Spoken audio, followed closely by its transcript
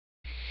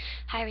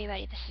Hi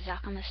everybody, this is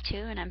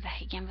Alchemist2 and I'm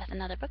back again with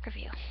another book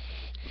review.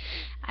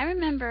 I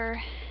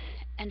remember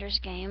Ender's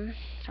Game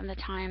from the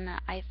time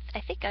I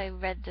think I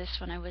read this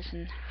when I was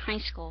in high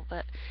school,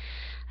 but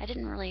I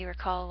didn't really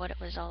recall what it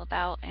was all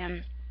about,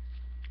 and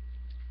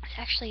it's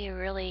actually a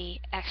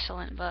really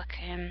excellent book,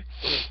 and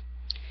it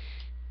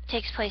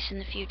takes place in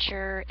the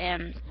future,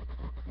 and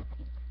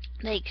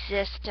they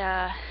exist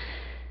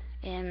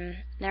in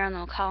their own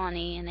little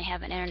colony, and they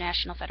have an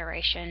international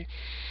federation,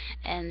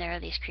 and there are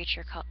these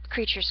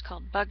creatures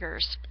called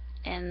buggers,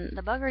 and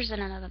the buggers in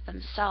and of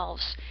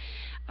themselves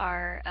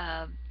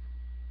are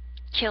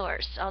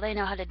killers. All they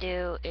know how to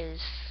do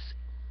is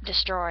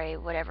destroy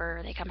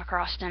whatever they come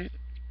across. And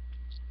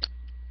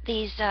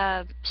these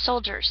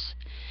soldiers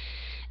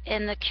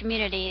in the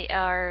community,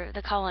 or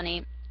the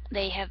colony,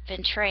 they have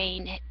been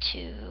trained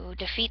to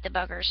defeat the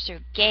buggers through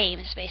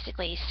games,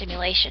 basically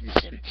simulations.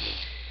 And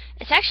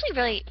it's actually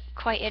really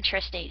quite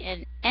interesting.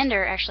 And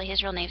Ender, actually,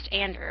 his real name's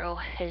Andrew.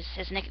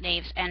 His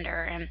nickname's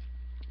Ender, and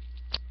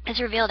it's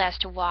revealed as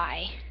to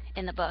why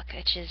in the book,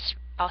 which is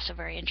also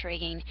very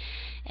intriguing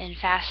and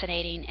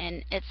fascinating.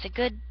 And it's a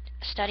good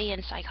study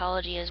in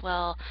psychology as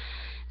well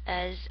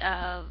as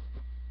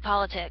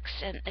politics,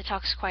 and it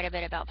talks quite a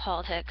bit about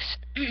politics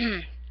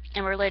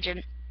and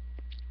religion.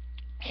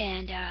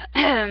 And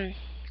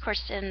of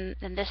course, in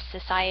this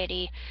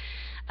society,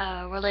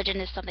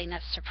 religion is something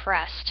that's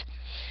suppressed.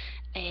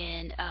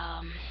 And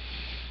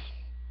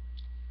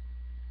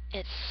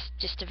it's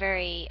just a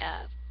very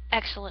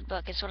excellent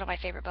book. It's one of my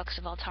favorite books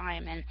of all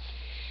time, and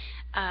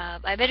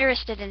I'm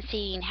interested in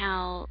seeing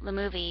how the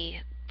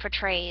movie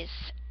portrays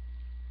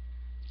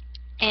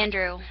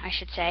Andrew, I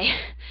should say,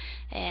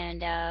 and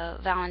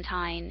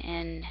Valentine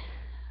and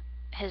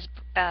his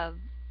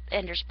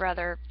Ender's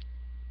brother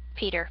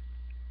Peter.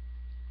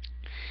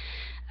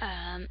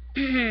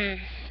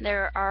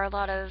 There are a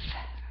lot of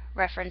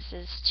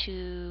references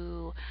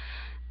to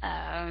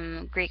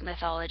Greek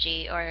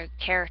mythology, or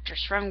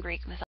characters from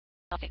Greek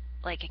mythology,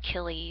 like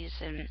Achilles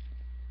and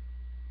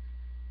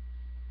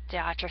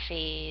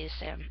Diotrephes.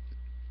 And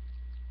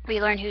we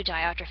learn who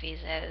Diotrephes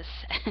is,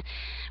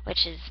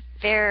 which is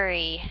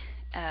very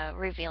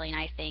revealing,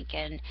 I think,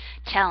 and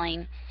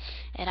telling.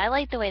 And I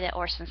like the way that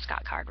Orson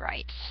Scott Card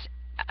writes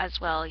as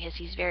well, because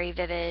he's very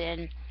vivid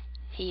and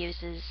he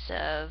uses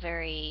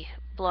very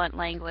blunt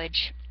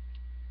language,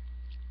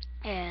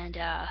 and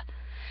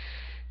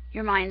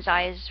your mind's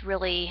eye is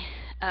really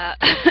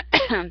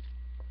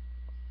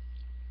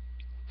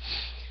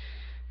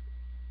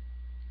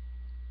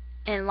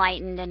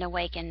enlightened and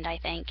awakened, I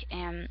think.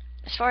 And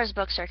as far as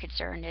books are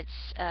concerned,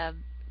 it's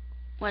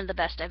one of the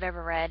best I've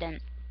ever read. And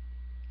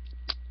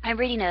I'm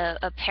reading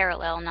a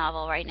parallel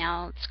novel right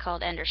now. It's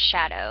called Ender's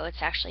Shadow.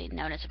 It's actually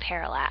known as a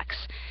parallax,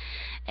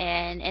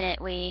 and in it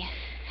we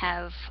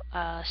have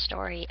a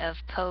story of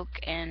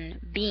Poke and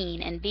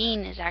Bean, and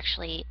Bean is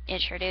actually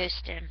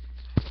introduced in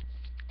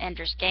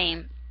Ender's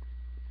Game,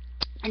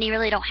 and you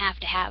really don't have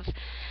to have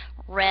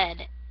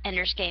read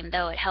Ender's Game,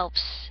 though it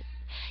helps.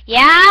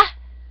 Yeah?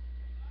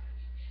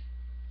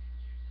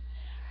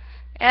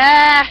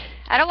 I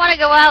don't want to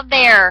go out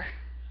there.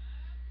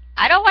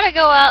 I don't want to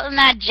go out in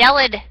that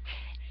gelid.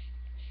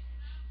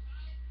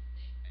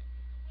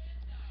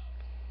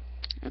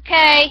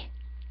 Okay.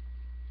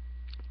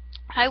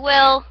 I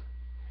will.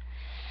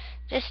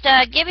 Just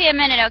give me a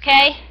minute,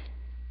 okay?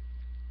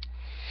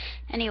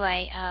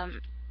 Anyway,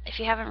 if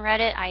you haven't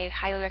read it, I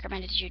highly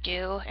recommend that you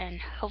do, and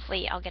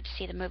hopefully I'll get to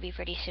see the movie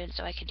pretty soon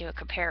so I can do a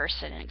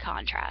comparison and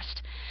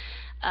contrast.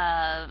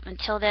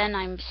 Until then,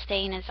 I'm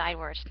staying inside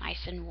where it's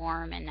nice and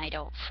warm and I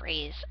don't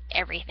freeze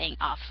everything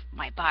off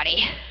my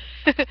body.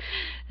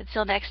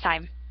 Until next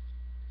time,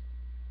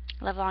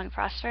 live long and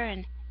prosper,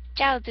 and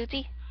ciao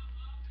tutti.